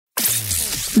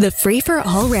The Free for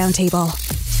All Roundtable.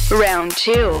 Round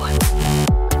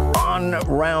 2. On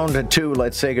round 2,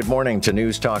 let's say good morning to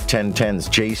NEWSTALK 1010's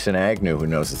Jason Agnew, who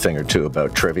knows a thing or two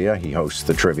about trivia. He hosts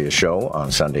the trivia show on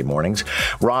Sunday mornings.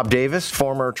 Rob Davis,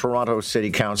 former Toronto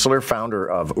City Councillor, founder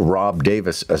of Rob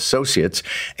Davis Associates,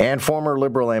 and former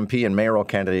Liberal MP and mayoral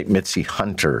candidate Mitzie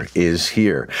Hunter is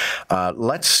here.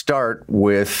 Let's start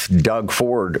with Doug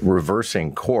Ford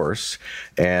reversing course.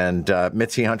 And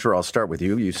Mitzie Hunter, I'll start with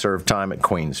you. You served time at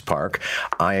Queen's Park.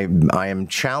 I am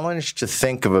challenged to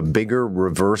think of a bigger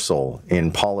reversal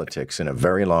in politics in a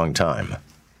very long time.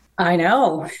 I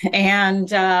know. And,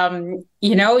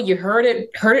 you heard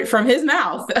it from his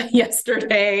mouth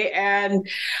yesterday. And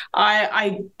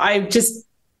I just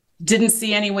didn't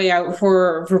see any way out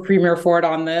for Premier Ford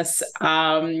on this.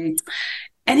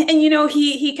 And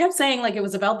he kept saying like it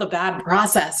was about the bad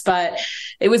process, but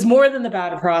it was more than the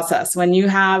bad process. When you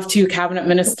have two cabinet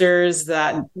ministers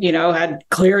that, had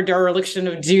clear dereliction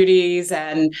of duties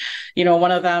and,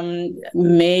 one of them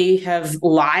may have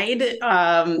lied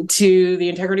to the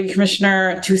integrity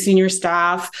commissioner, two senior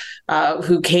staff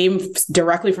who came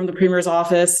directly from the Premier's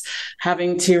office,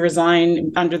 having to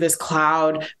resign under this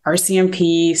cloud,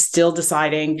 RCMP still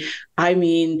deciding. I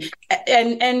mean,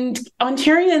 and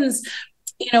Ontarians,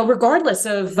 regardless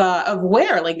of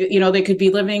where, they could be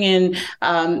living in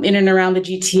and around the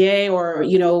GTA or,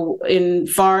 in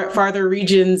farther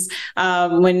regions.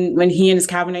 When he and his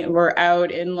cabinet were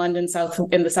out in London,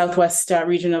 in the southwest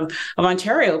region of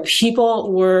Ontario,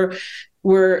 people were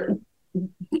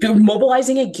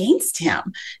mobilizing against him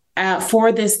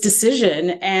for this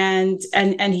decision, and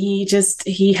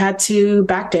he had to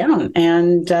back down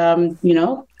and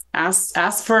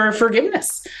ask for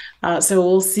forgiveness. So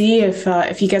we'll see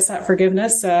if he gets that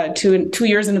forgiveness 2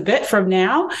 years and a bit from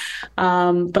now.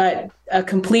 But a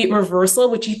complete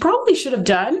reversal, which he probably should have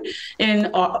done in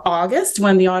August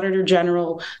when the Auditor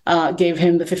General gave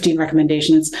him the 15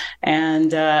 recommendations,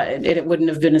 and it wouldn't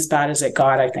have been as bad as it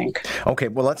got, I think. Okay,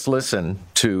 well, let's listen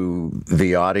to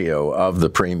the audio of the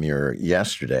Premier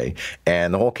yesterday,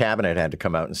 and the whole cabinet had to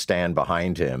come out and stand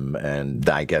behind him, and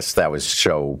I guess that was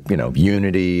show,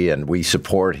 unity, and we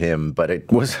support him, but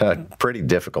it was a pretty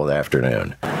difficult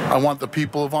afternoon. I want the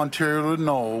people of Ontario to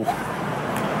know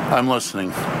I'm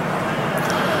listening.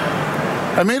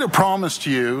 I made a promise to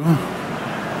you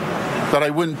that I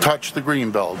wouldn't touch the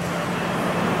Greenbelt.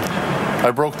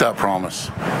 I broke that promise.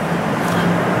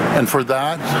 And for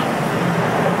that,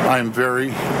 I am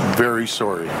very, very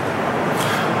sorry.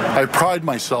 I pride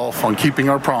myself on keeping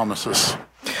our promises.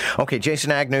 Okay,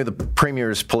 Jason Agnew, the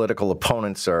Premier's political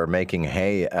opponents are making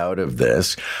hay out of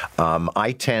this.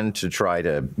 I tend to try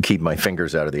to keep my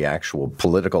fingers out of the actual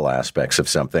political aspects of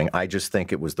something. I just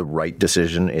think it was the right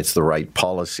decision. It's the right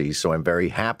policy. So I'm very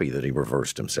happy that he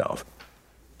reversed himself.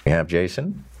 You have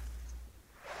Jason?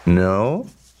 No?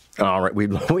 All right,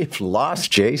 we've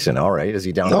lost Jason. All right, is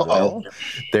he down the hill?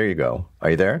 There you go.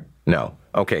 Are you there? No.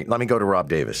 Okay, let me go to Rob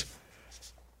Davis.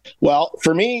 Well,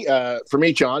 for me,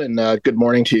 John, and good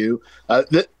morning to you.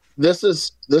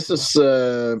 This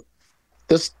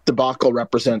debacle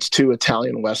represents two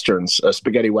Italian westerns,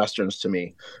 spaghetti westerns to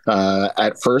me.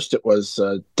 At first, it was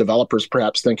developers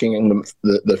perhaps thinking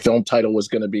the film title was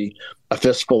going to be A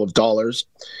Fistful of Dollars,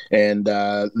 and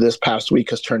this past week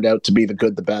has turned out to be The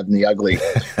Good, the Bad, and the Ugly.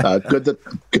 Good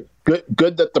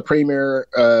that the Premier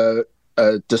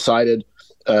decided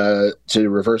to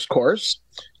reverse course.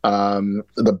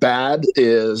 The bad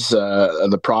is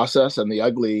the process, and the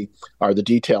ugly are the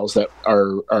details that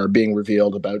are being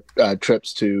revealed about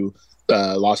trips to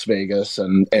Las Vegas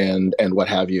and what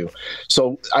have you.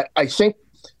 So I think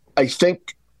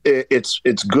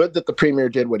it's good that the Premier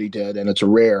did what he did, and it's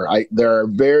rare. There are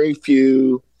very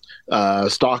few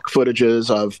stock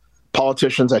footages of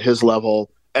politicians at his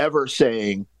level ever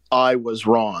saying, "I was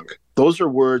wrong." Those are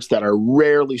words that are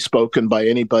rarely spoken by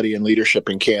anybody in leadership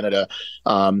in Canada.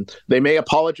 They may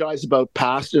apologize about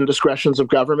past indiscretions of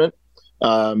government,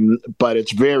 but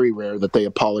it's very rare that they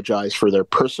apologize for their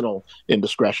personal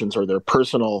indiscretions or their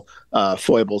personal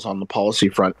foibles on the policy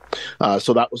front.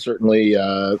 So that was certainly,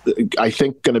 I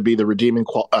think, going to be the redeeming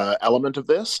element of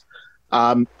this.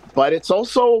 But it's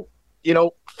also,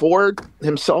 Ford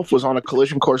himself was on a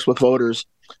collision course with voters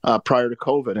prior to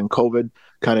COVID, and COVID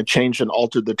kind of changed and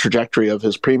altered the trajectory of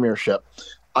his premiership.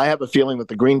 I have a feeling that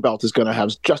the Greenbelt is going to have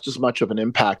just as much of an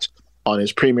impact on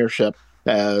his premiership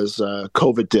as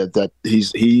COVID did, that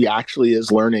he actually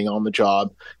is learning on the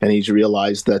job, and he's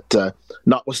realized that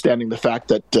notwithstanding the fact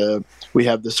that we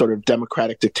have this sort of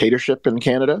democratic dictatorship in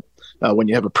Canada, when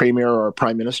you have a premier or a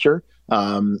prime minister,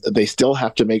 they still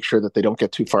have to make sure that they don't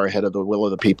get too far ahead of the will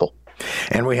of the people.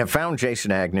 And we have found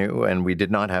Jason Agnew, and we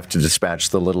did not have to dispatch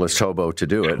the littlest hobo to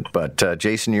do it. But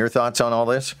Jason, your thoughts on all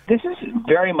this? This is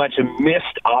very much a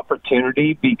missed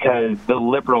opportunity because the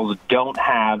Liberals don't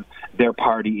have their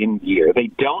party in gear. They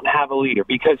don't have a leader,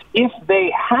 because if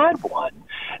they had one,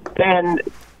 then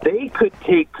they could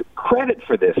take credit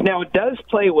for this. Now, it does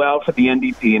play well for the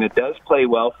NDP, and it does play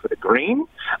well for the Green,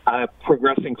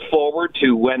 progressing forward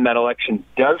to when that election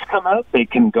does come out. They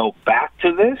can go back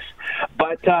to this.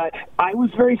 But I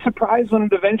was very surprised when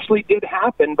it eventually did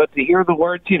happen. But to hear the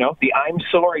words, the I'm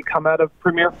sorry come out of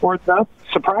Premier Ford's mouth,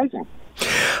 surprising.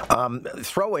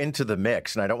 Throw into the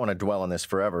mix, and I don't want to dwell on this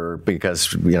forever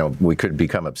because, we could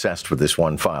become obsessed with this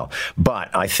one file.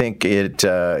 But I think it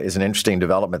is an interesting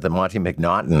development that Monty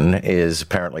McNaughton is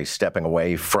apparently stepping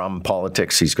away from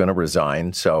politics. He's going to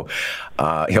resign, so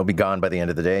he'll be gone by the end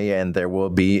of the day, and there will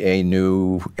be a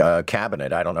new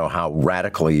cabinet. I don't know how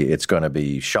radically it's going to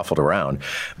be shuffled around,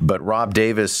 but Rob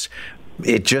Davis,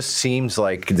 it just seems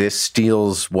like this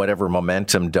steals whatever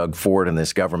momentum Doug Ford and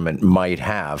this government might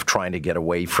have trying to get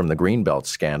away from the Greenbelt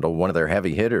scandal. One of their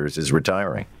heavy hitters is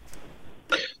retiring.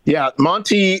 Yeah,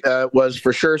 Monty was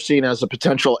for sure seen as a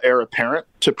potential heir apparent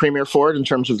to Premier Ford in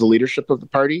terms of the leadership of the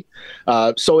party.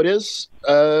 So it's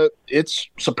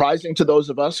surprising to those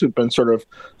of us who've been sort of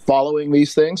following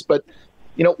these things. But,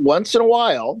 once in a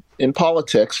while in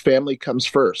politics, family comes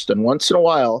first. And once in a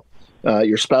while,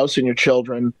 your spouse and your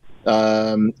children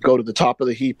go to the top of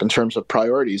the heap in terms of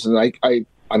priorities. And I'm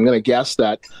going to guess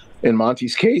that in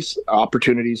Monty's case,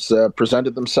 opportunities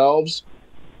presented themselves.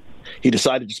 He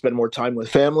decided to spend more time with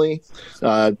family,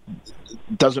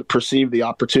 doesn't perceive the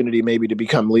opportunity maybe to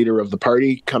become leader of the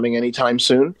party coming anytime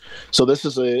soon. So this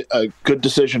is a good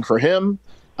decision for him.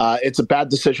 It's a bad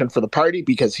decision for the party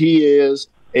because he is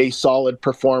a solid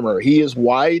performer. He is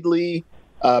widely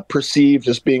perceived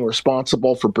as being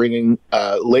responsible for bringing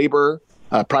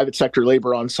private sector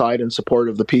labor on side in support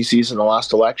of the PCs in the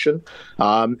last election.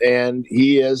 And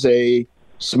he is a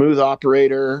smooth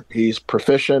operator. He's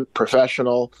proficient,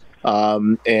 professional,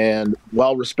 and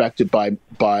well respected by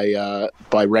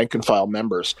rank and file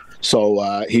members.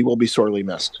 So he will be sorely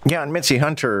missed. Yeah, and Mitzie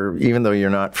Hunter, even though you're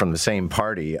not from the same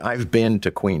party, I've been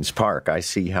to Queen's Park. I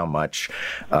see how much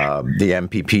the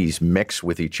MPPs mix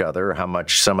with each other, how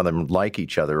much some of them like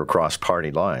each other across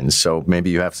party lines. So maybe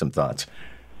you have some thoughts.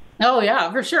 Oh,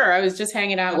 yeah, for sure. I was just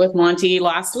hanging out with Monty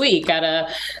last week at a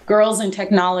Girls in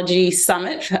Technology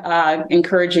Summit,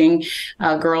 encouraging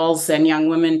girls and young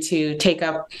women to take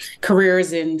up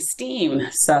careers in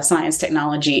STEAM, so science,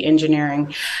 technology,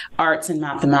 engineering, arts, and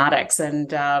mathematics.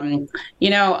 And,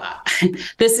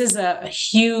 this is a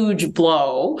huge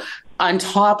blow on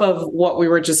top of what we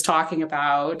were just talking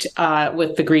about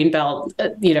with the Greenbelt,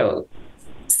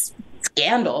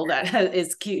 scandal that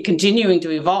is continuing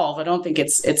to evolve. I don't think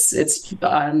it's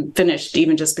finished,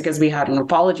 even just because we had an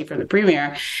apology from the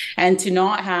premier, and to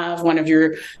not have one of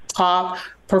your top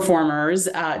performers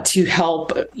to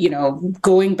help,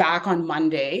 going back on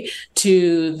Monday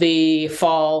to the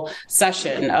fall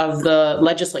session of the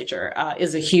legislature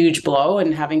is a huge blow,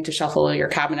 and having to shuffle your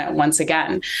cabinet once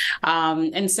again.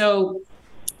 And so,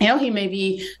 he may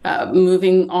be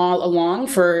moving all along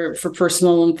for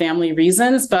personal and family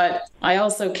reasons, but I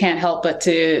also can't help but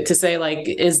to say,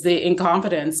 is the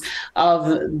incompetence of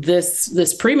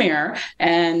this premier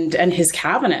and his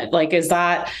cabinet, is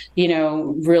that,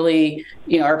 really,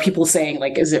 are people saying,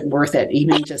 is it worth it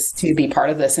even just to be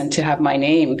part of this and to have my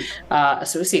name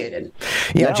associated?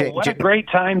 Yeah, what a great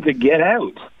time to get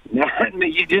out.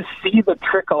 You just see the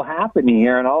trickle happening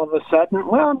here, and all of a sudden,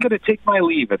 I'm going to take my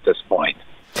leave at this point.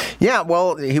 Yeah,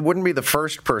 well, he wouldn't be the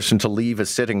first person to leave a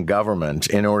sitting government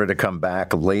in order to come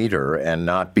back later and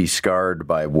not be scarred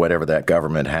by whatever that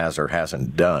government has or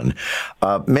hasn't done.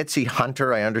 Mitzie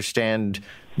Hunter, I understand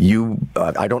you,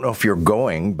 I don't know if you're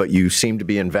going, but you seem to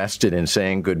be invested in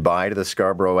saying goodbye to the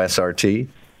Scarborough SRT.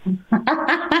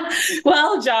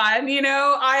 Well, John,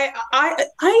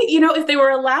 if they were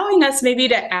allowing us maybe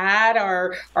to add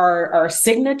our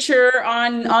signature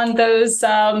on those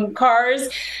cars,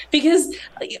 because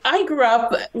I grew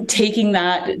up taking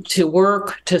that to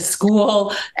work, to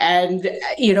school, and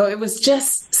it was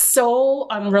just so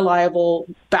unreliable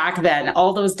back then,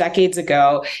 all those decades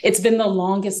ago. It's been the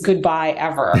longest goodbye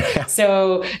ever.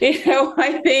 So,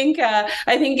 I think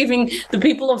giving the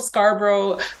people of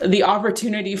Scarborough the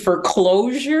opportunity for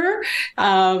closure closure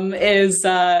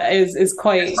is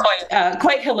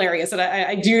quite hilarious, and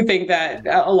I do think that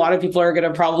a lot of people are going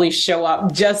to probably show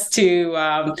up just to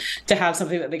have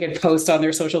something that they can post on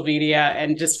their social media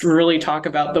and just really talk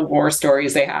about the war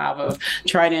stories they have of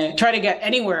trying to get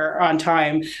anywhere on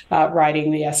time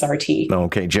riding the SRT.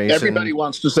 Okay, Jason. Everybody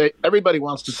wants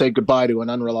to say goodbye to an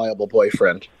unreliable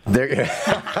boyfriend.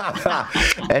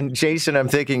 And Jason, I'm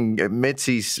thinking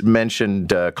Mitzie's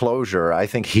mentioned closure. I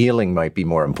think healing might be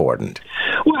more important.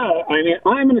 Well, I mean,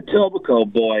 I'm an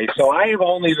Etobicoke boy, so I have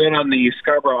only been on the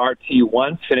Scarborough RT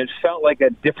once, and it felt like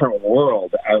a different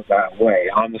world out that way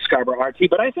on the Scarborough RT.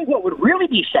 But I think what would really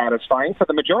be satisfying for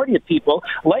the majority of people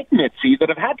like Mitzie that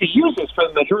have had to use this for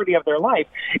the majority of their life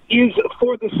is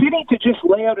for the city to just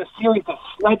lay out a series of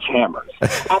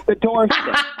sledgehammers at the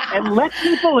doorstep and let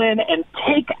people in and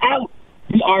take out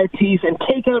the RTs and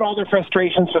take out all their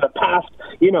frustrations for the past,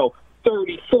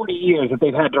 30, 40 years that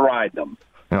they've had to ride them.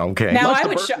 Okay. Now I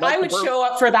would show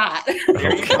up for that.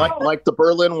 like the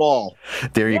Berlin Wall.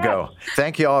 There you go.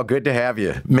 Thank you all. Good to have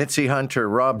you. Mitzie Hunter,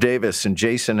 Rob Davis, and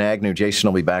Jason Agnew. Jason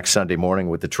will be back Sunday morning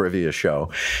with the trivia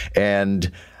show.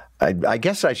 And I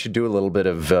guess I should do a little bit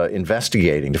of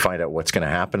investigating to find out what's going to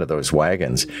happen to those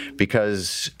wagons,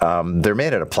 because they're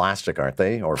made out of plastic, aren't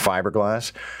they, or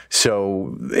fiberglass?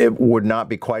 So it would not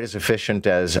be quite as efficient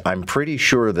as, I'm pretty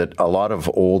sure that a lot of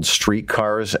old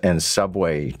streetcars and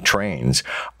subway trains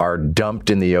are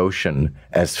dumped in the ocean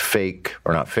as fake,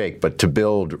 or not fake, but to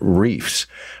build reefs.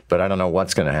 But I don't know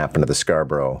what's going to happen to the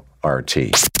Scarborough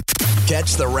RT.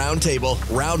 Catch the Roundtable,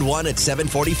 round 1 at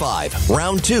 7:45,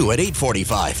 round 2 at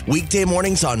 8:45. Weekday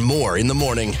mornings on More in the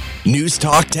Morning. News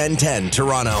Talk 1010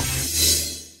 Toronto.